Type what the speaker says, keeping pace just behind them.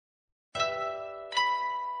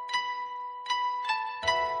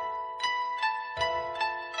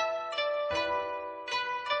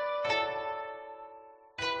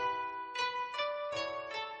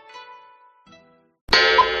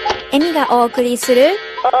エミがお送りする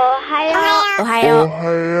おは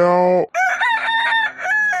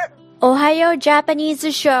ようジャパニー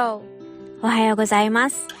ズショー。おはようございま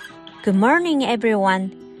す。 Good morning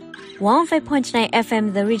everyone。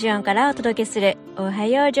 15.9FM The Region からお届けするおは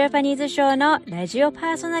ようジャパニーズショーのラジオ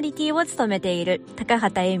パーソナリティを務めている高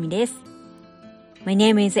畑恵美です。 My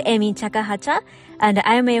name is Emi Takahata and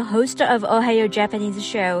I'm a host of Ohio Japanese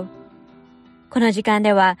Show。この時間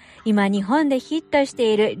では今日本でヒットし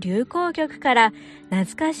ている流行曲から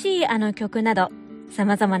懐かしいあの曲など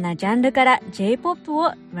様々なジャンルから J-POP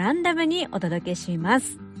をランダムにお届けしま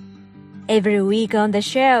す。 Every week on the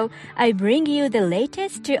show, I bring you the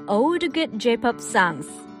latest old good J-POP songs。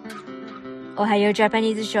 おはようジャパ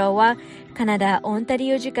ニーズショーはカナダオンタ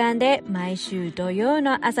リオ時間で毎週土曜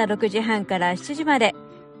の朝6時半から7時まで、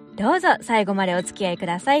どうぞ最後までお付き合いく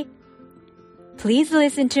ださい。Please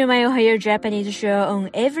listen to my Ohio Japanese show on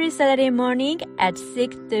every Saturday morning at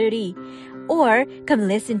 6:30 or come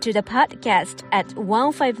listen to the podcast at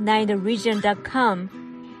 159theregion.com.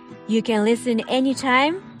 You can listen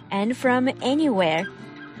anytime and from anywhere.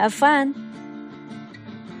 Have fun!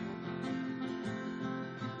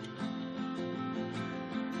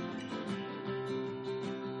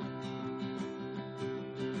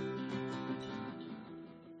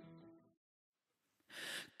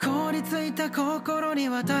 凍りついた心に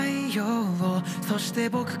は太陽を、そして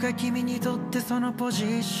僕が君にとってそのポ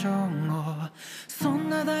ジションを、そん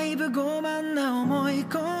なだいぶ傲慢な思い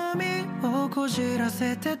込みをこじら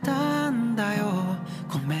せてたんだよ。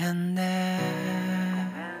ごめんね。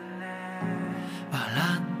笑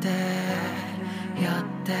ってやっ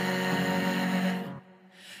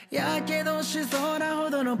てやけどしそうなほ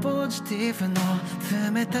どのポジティブの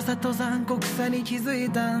冷たさと残酷さに気づい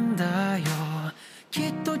たんだよ。き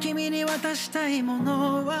っと君に渡したいも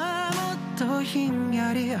のはもっとひん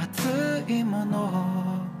やり熱いも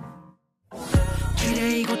の。綺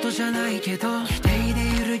麗事じゃないけど否定で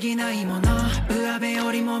揺るぎないもの、上辺よ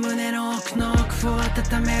りも胸の奥の奥を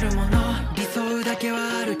温めるもの。理想だけ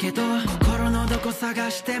はあるけど心のどこ探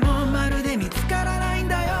してもまるで見つからないん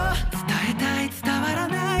だよ。伝えたい伝わら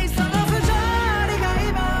ないその不条理が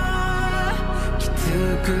今きつ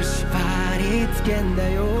く縛りつけんだ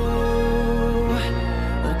よ。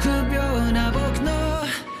臆病な僕の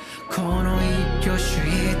この一挙手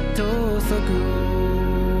一投足を、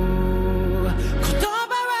言葉は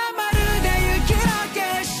まるで雪の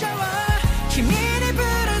結晶を君にプレ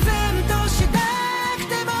ゼントしたく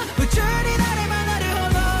ても、夢中になればなるほ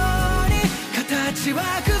どに形は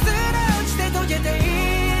崩れ落ちて溶けてい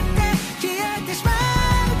って消えてしまう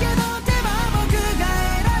けど、手は僕が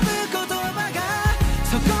選ぶ言葉が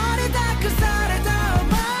そこに託された想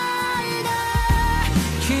いが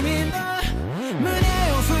君の胸を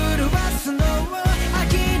震わすのを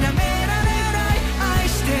諦められない。愛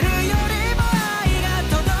してるよりも愛が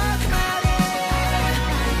届くまで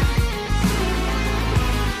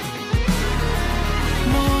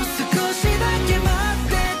もう少しだけ待っ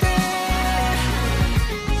てて。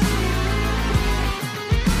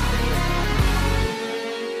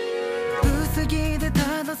薄着で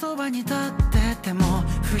ただそばに立ってても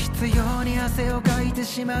不必要に汗をかいて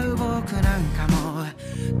しまう僕なんかも、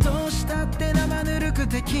どうしたって生ぬるく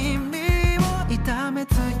て君を痛め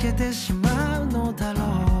つけてしまうのだろう。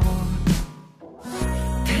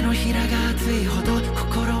手のひらが熱いほど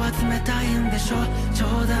心は冷たいんでしょ。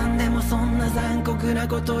冗談でもそんな残酷な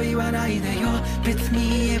こと言わないでよ。別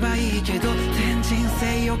に言えばいいけど全人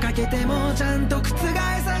生をかけてもちゃんと覆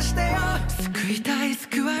さしてよ。救いたい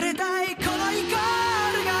救われたいこのイコ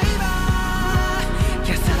ールが今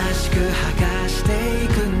優しく剥がしてい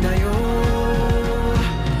くんだよ。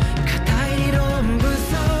固い理論武装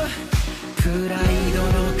プライドの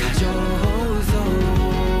過剰像、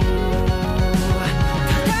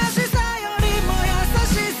正しさよりも優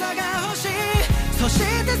しさが欲しい。そしてそ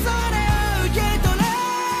れを受け取れ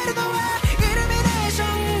るのはイルミネーショ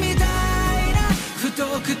ンみたいな不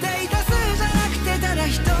特定多数じゃなくてただ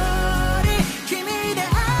一人君で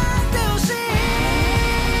あ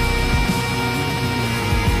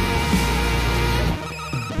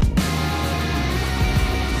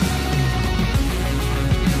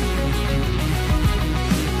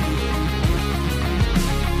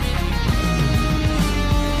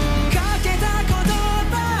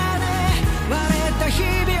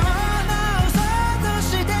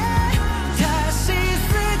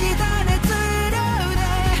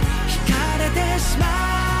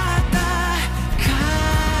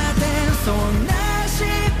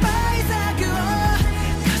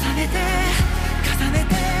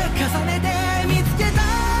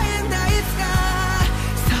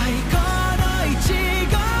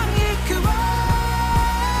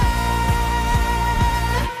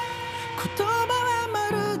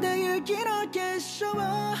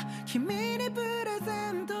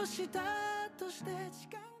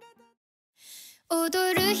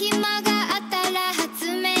踊る暇があったら発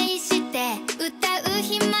明して歌う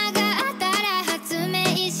暇があったら発明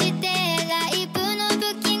してライブのブ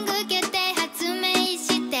ッキング決定発明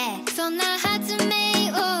してそんな発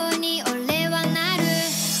明王に俺はなる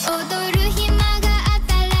踊る暇があっ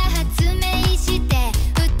たら発明して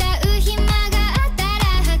歌う暇があったら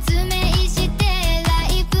発明してラ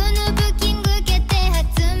イブのブッキング決定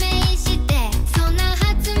発明してそんな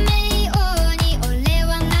発明王に俺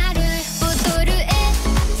はなる踊る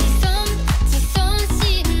自尊心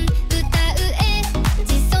歌う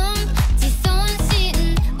自尊心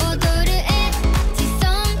踊る自尊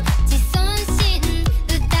心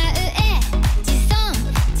歌う自尊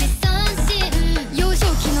心幼少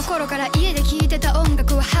期の頃から家で聴いてた音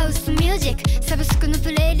楽はハウスミュージックサブスクの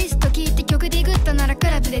プレイリスト聞いて曲ディグったならク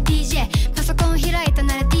ラブで DJ パソコン開いた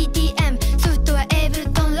なら DTM ソフトはエイブル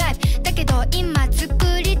トンライブだけど今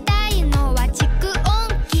作りたいのは蓄音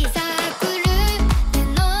機サークルで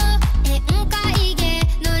の宴会芸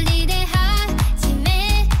ノリで始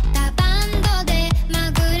めたバンドでま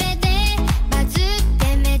ぐれでバズっ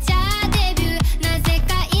てメジャーデビューなぜ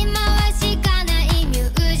か今はしかないミュ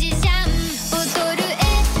ージシャン踊る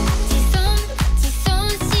自尊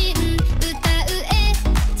心歌う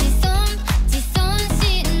自尊心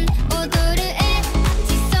踊る自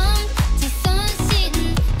尊心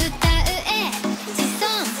歌う自尊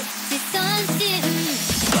心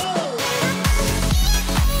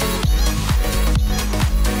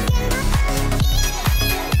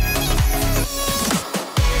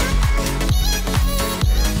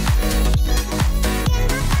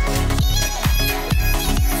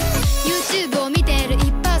YouTube を見ている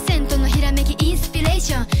 1% のひらめきインスピレー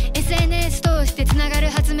ション SNS 通してつながる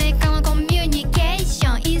発明家はコミュニケーシ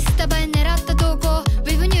ョンインスタ映え狙った投稿ウ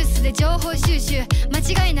ェブニュースで情報収集間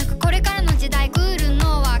違いなくこれからの時代来る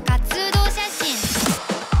のは活動写真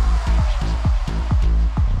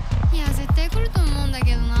いや絶対来ると思うんだ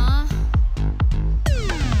けどな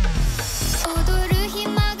踊る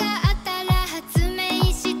暇があったら発明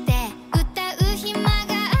して歌う暇があ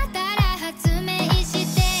ったら発明し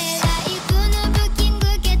てライブのブッキング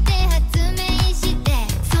決定発明して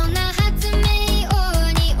そんな発明王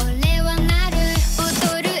に俺はなる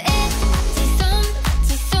踊る自尊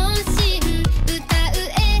心歌う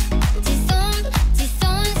自尊心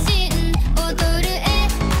踊る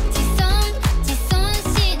自尊心歌う自尊心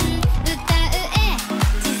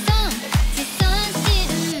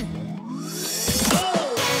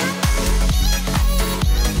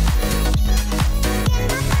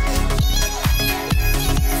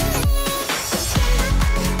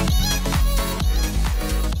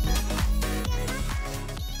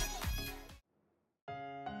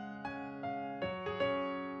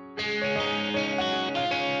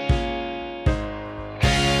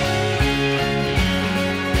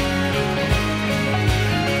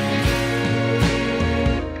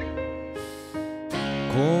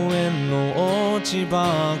公園の落ち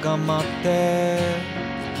葉が待って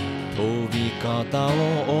飛び方を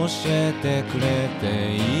教えてくれ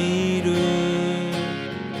ている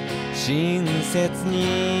親切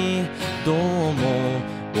にどうも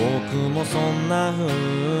僕もそんな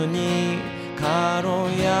風に軽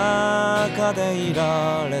やかでい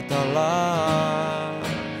られたら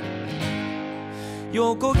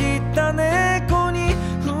横切った猫に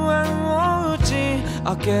不安を打ち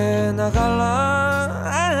明けなが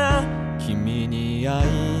ら君に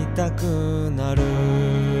会いたくなる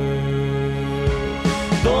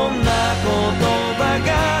どんな言葉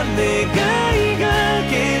が願いが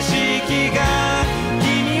景色が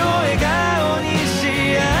君を笑顔に幸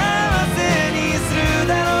せにする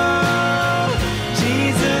だろう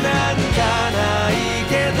地図なんかない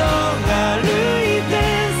けど歩いて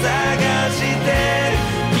探して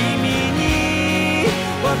君に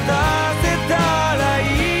渡せたらいい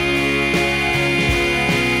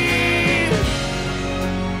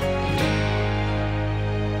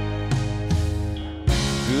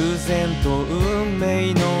偶然と運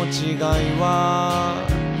命の違いは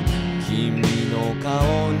君の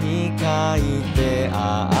顔に書いて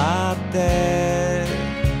あって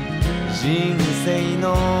人生の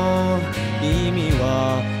意味は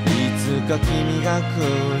いつか君がく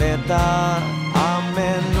れた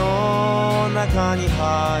雨の中に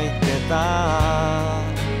入ってた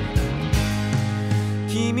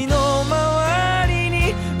君の周り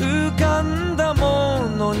に浮かんだも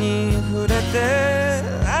のに触れて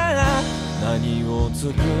何を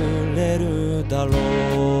作れるだろうど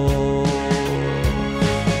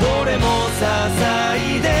れも支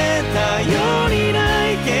えで頼りな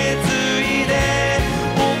い決意で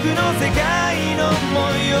僕の世界の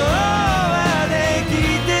模様はでき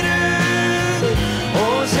てるお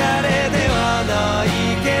しゃれではない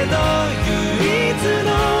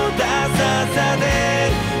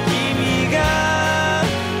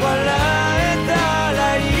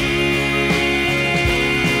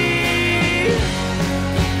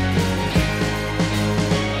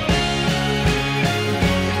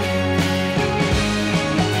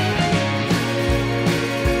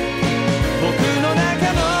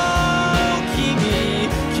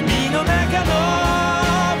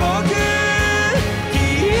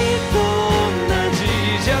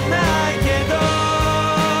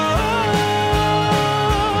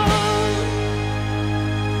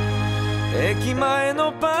駅前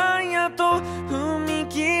のパン屋と踏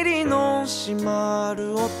切の閉ま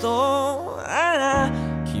る音、ああ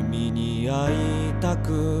君に会いた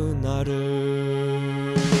くな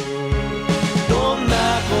る。どんな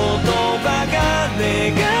言葉が願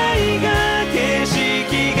いが景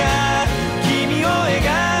色が君を笑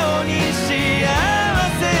顔に幸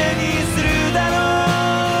せにするだろ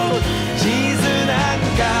う。地図なん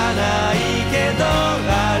かないけど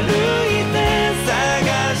歩いて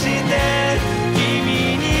探して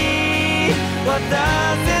君に渡せ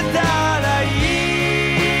たらいい。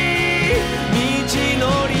道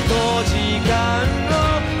のりと時間を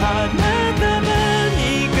花束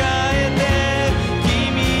に変えて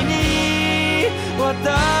君に渡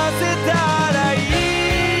せたらいい。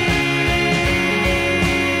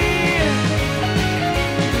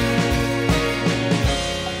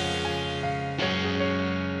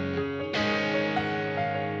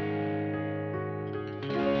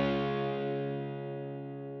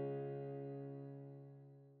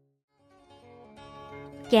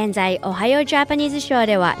現在おはようジャパニーズショー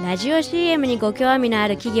ではラジオ CM にご興味のあ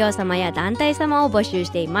る企業様や団体様を募集し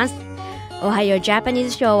ています。おはようジャパニー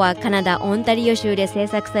ズショーはカナダオンタリオ州で制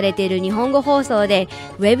作されている日本語放送で、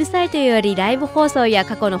ウェブサイトよりライブ放送や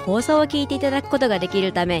過去の放送を聞いていただくことができ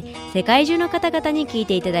るため、世界中の方々に聞い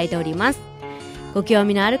ていただいております。ご興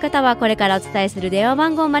味のある方はこれからお伝えする電話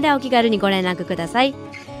番号までお気軽にご連絡ください。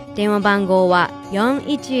電話番号は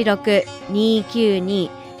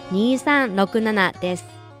 416-292-2367 です。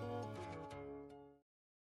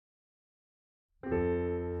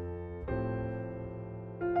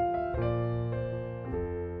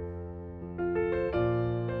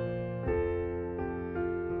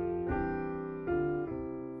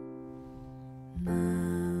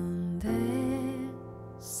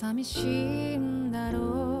寂しいんだ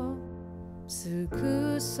ろう、す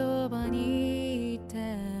ぐそばにいて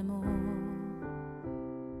も。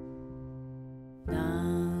な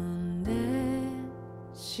んで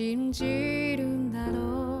信じるんだ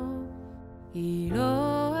ろう、色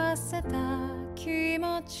あせた気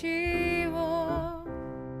持ちを。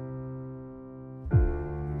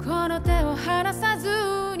この手を離さず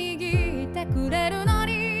握ってくれるの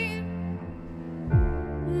に、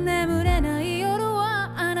眠れない夜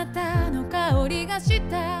はあなたの香りがし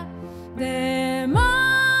た。でも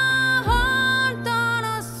本当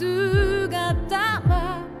の姿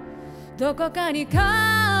はどこかに隠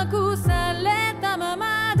されたま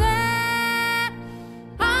まで、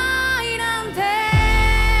愛なんて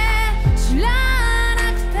知ら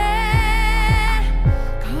なくて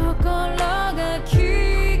心が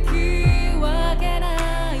聞き分け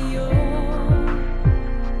ないよ。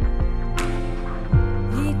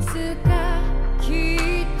いつかきっ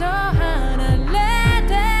と離れ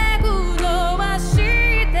てくのは知っ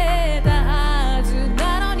てたはず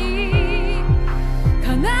なのに、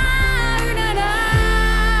叶うなら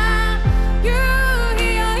夕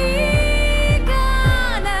日よ行か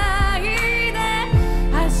ないで、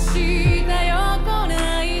明日よ来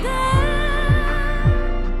ないで、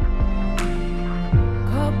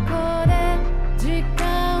ここで時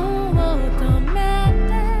間を止め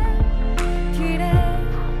て、綺麗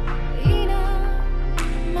な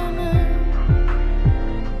まま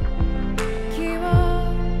記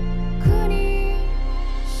憶に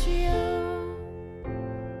しよう。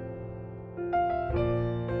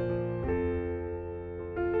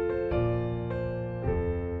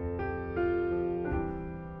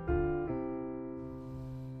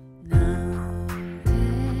なんて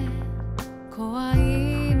怖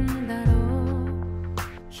いんだろう、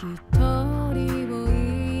一人を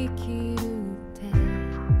生きるって。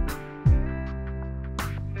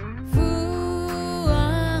不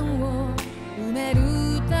安を埋める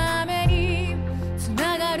ためにつ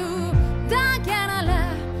ながるだけな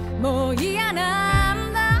らもう嫌な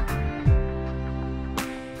んだ。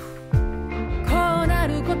こうな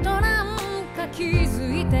ることなんか気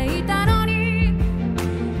づいていたのに、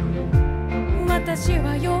私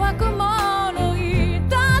は弱く脆い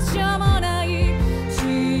どうしようもない幸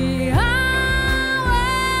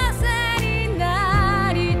せに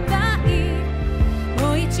なりたい。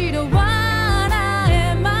もう一度笑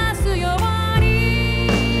えますように。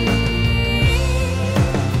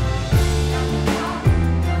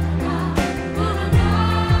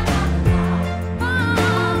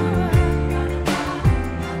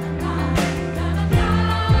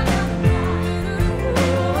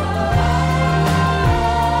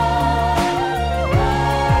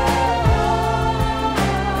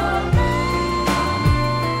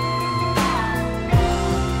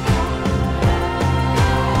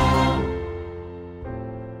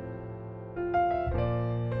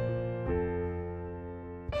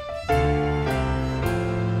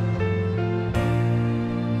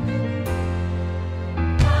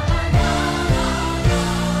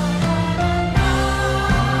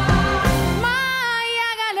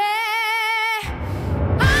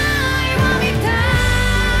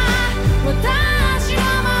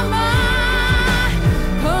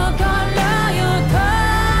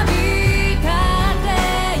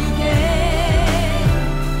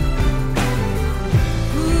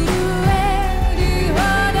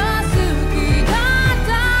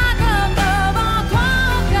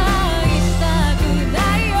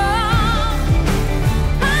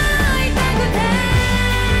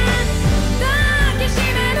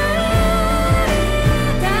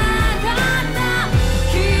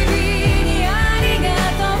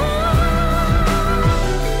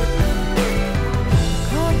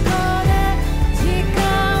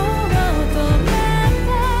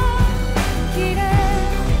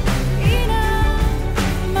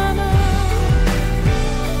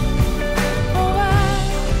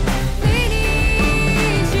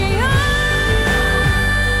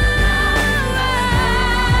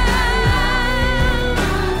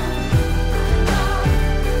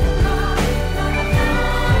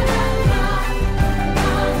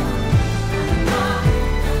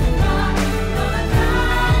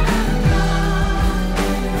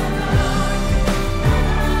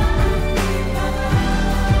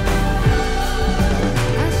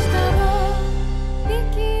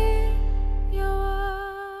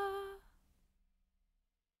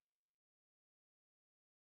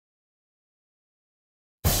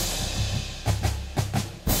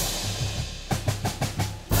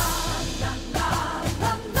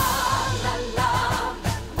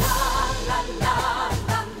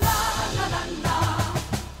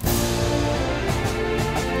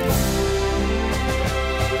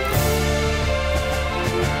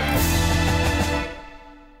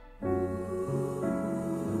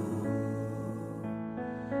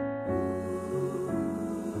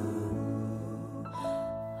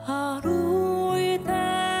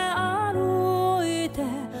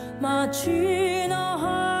街の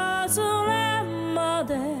外れま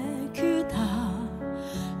で来た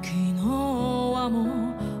昨日は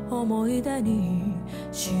もう思い出に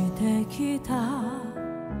してきた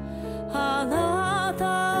あな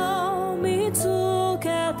たを見つけ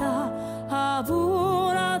た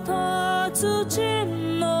油と土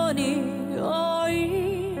の匂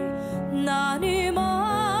い何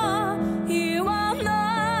も言わ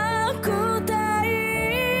なくて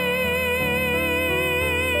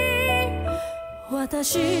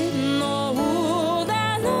私の腕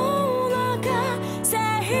の中精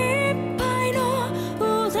一杯の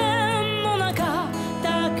腕の中抱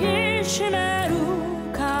きしめる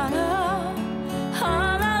から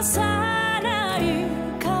離さない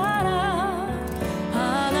から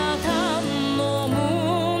あなたの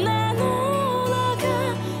胸の中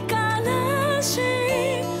悲しい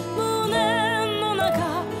胸の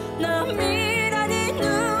中涙に濡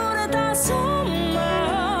れたそん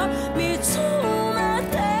な見つめ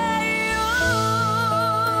てよ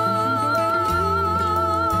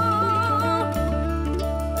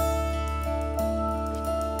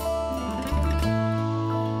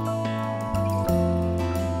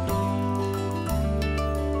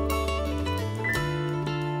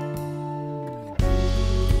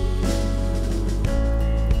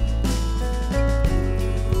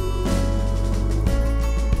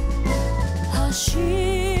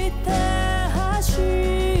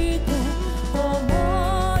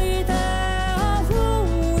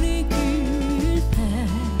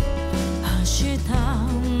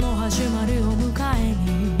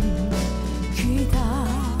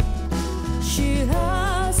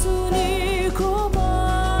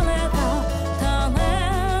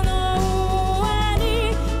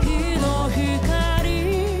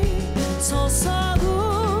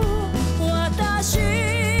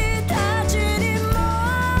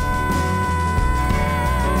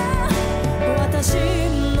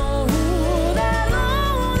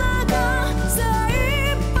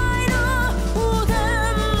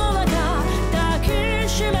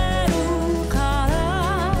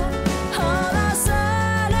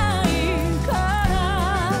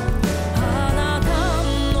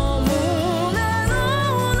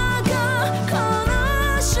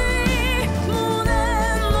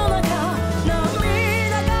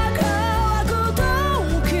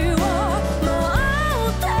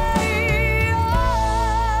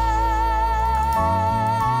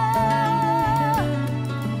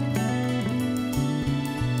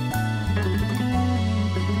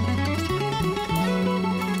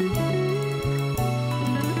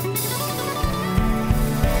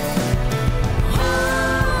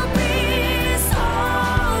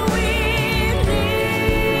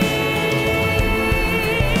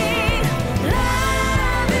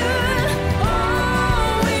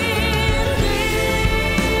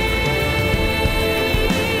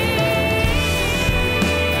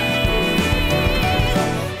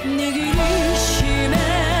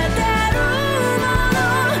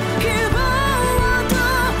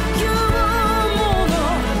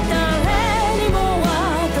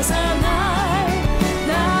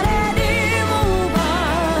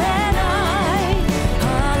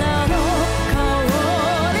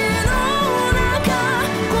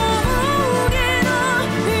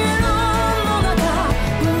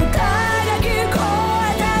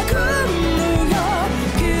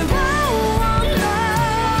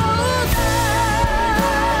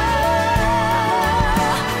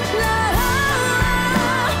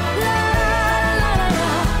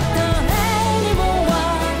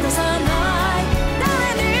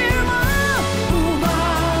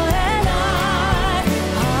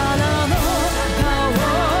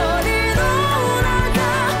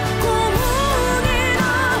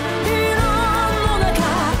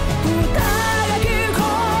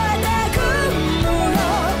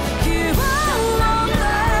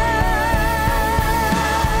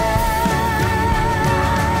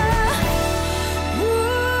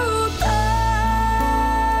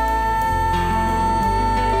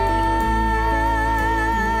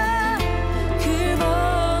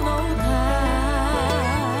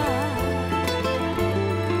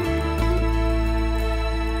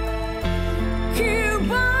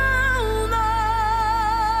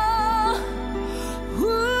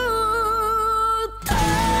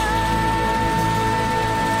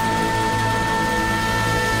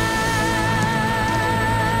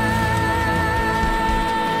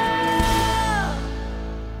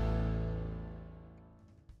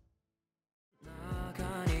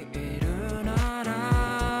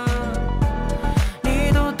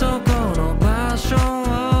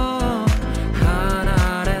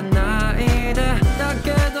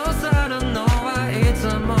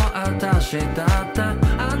私だった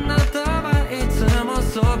あなたはいつも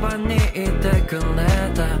そばにいてくれ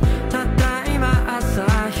たただいま朝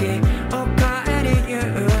日おかえり夕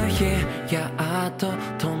日やっと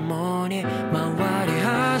共に回り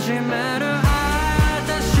始める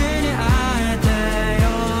私に会えてよ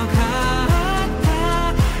かった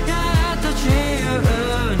やっと自由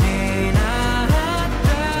になった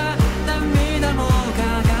涙も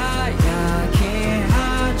輝き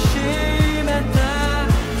始めた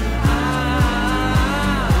明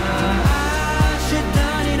日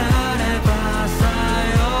になればさ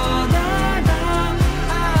よなら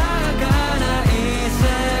儚い世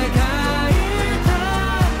界だ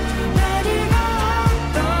何があ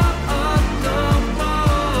ろうとも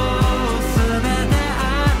全てあ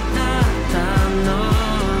なたの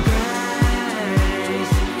Grace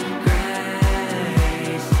Grace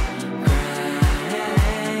Grace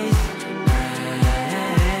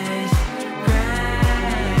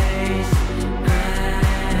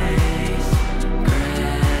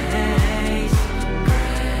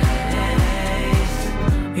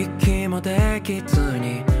息もできず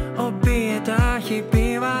に怯えた日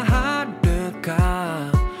々は遥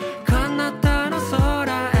か彼方の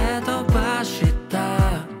空へ飛ばし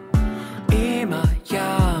た今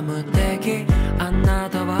や無敵あな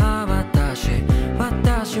たは私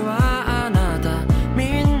私はあなた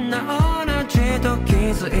みんな同じと気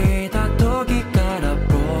づいた時から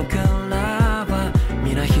僕らは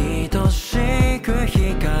皆等しく光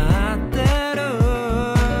ってる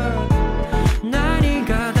何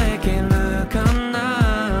ができるかな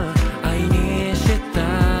愛に従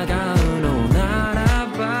うのなら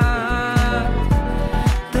ば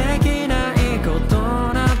できないこと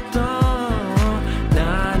など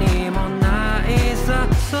何もないさ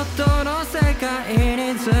外の世界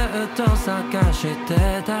にずっと探して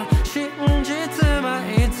た真実は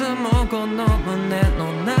いつもこの胸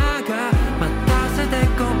の中待たせて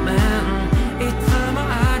ごめんいつも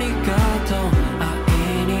ありがとう会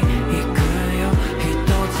いに行くよ一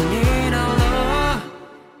つになろう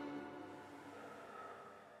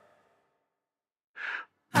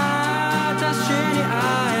私に会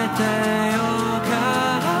えてよか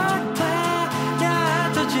ったや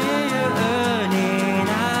っと自由にな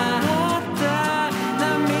った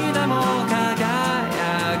涙も輝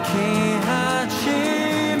き始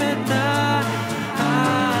めた明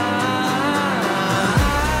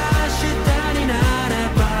日になれ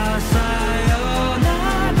ばさよな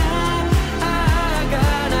ら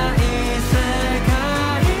儚い世界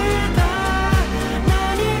だ何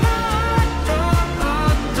があろ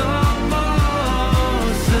うとも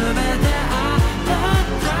全てあな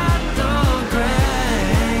たと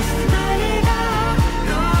Grace 何があ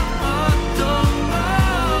ろうとも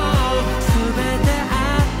全て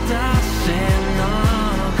私の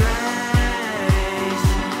Grace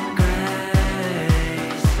Grace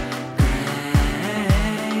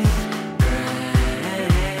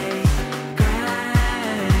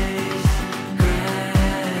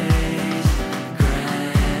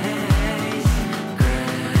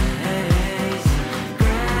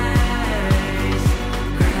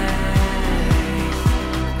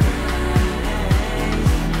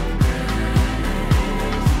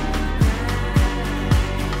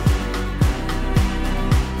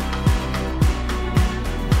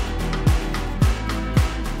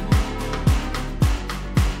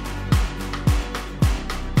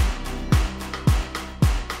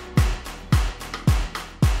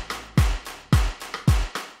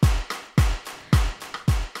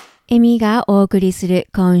エミがお送りする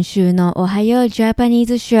今週のおはようジャパニー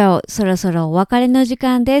ズショー、そろそろお別れの時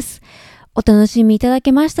間です。お楽しみいただ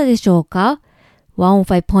けましたでしょうか？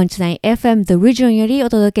 105.9 FM The Region よりお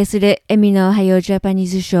届けするエミのおはようジャパニー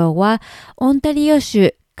ズショーは、オンタリオ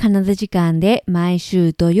州カナダ時間で毎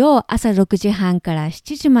週土曜朝6時半から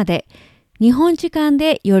7時まで、日本時間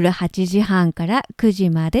で夜8時半から9時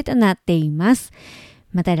までとなっています。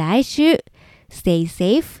また来週、Stay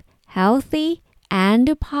safe, healthy,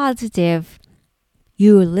 and positive.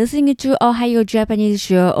 You're listening to Ohio Japanese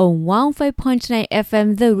Show on 105.9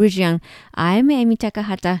 FM The Region. I'm Amy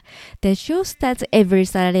Takahata. The show starts every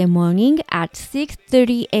Saturday morning at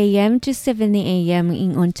 6:30 a.m. to 7 a.m.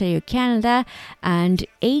 in Ontario, Canada, and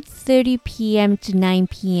 8:30 p.m. to 9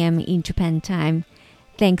 p.m. in Japan time.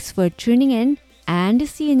 Thanks for tuning in, and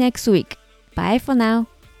see you next week. Bye for now.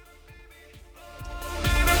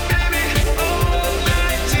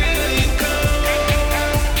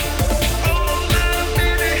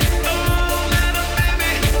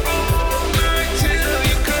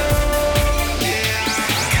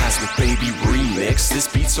 This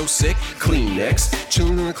beat's so so sick, Kleenex.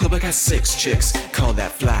 Chillin' in the club, I got 6 chicks. Call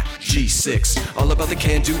that fly G6. All about the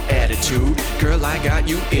can-do attitude. Girl, I got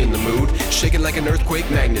you in the mood. Shaking like an earthquake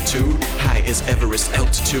magnitude. High as Everest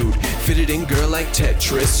altitude. Fitted in, girl, like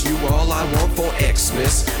Tetris. You all I want for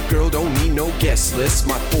Xmas. Girl, don't need no guest list.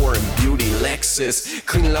 My foreign beauty Lexus.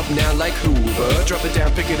 Clean it up now like Hoover. Drop it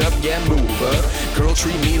down, pick it up, yeah, move her. Girl,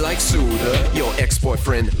 treat me like Suda. Your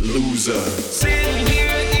ex-boyfriend, loser. Sitting here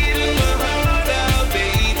eating my heart out,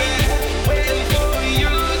 baby, waiting for you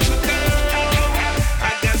to come.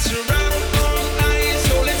 I got you rock on ice,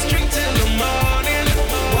 so let's drink till the morning.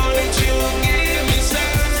 Why don't you give me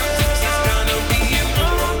some? It's gonna be an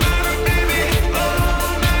all-nighter, baby,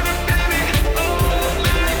 all-nighter, baby,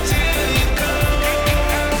 all-night till you come.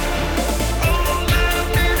 All-nighter,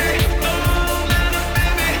 baby, all-nighter,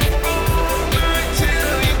 baby, all-night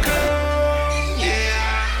till you come. Yeah.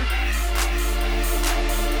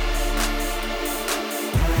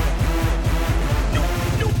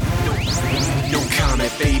 No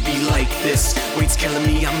comment, baby, like this. Weight's killing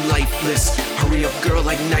me, I'm lifeless. Hurry up, girl,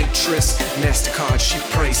 like nitrous. MasterCard, she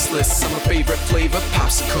priceless. I'm a favorite flavor,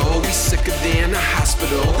 popsicle. We sicker than a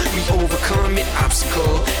hospital. We overcome an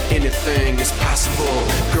obstacle. Anything is possible.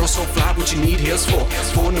 Girl, so fly, what you need, here's for.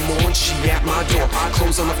 4 in the morning, she at my door.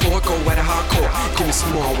 Clothes on the floor, go at a hardcore. Give me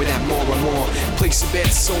some more, with that more and more. Place a bet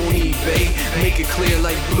on eBay. Make it clear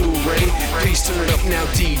like Blu-ray. Please turn it up now,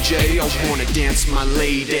 DJ. I wanna dance, my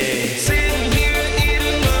lady. Sitting here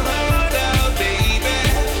eating my heart out, baby,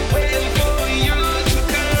 waiting for you to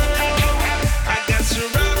come. I got you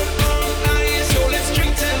rock on ice, so let's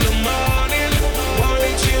drink till the morning. Why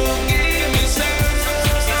don't you give me some?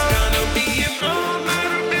 It's gonna be an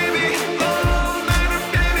all-nighter, baby, all-nighter,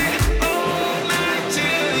 baby, all-night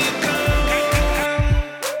till you come.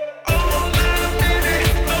 All-nighter, baby,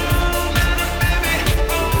 all-nighter, baby,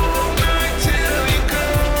 all-night till you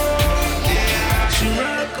come. Yeah, she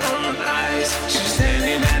rock on ice, she's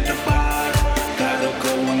standing at the bar. Gotta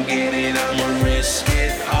go and get it, I'ma risk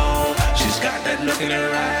it all. She's got that look in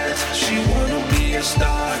her eyes, she wanna be a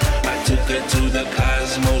star. I took her to the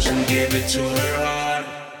cosmos and gave it to her all.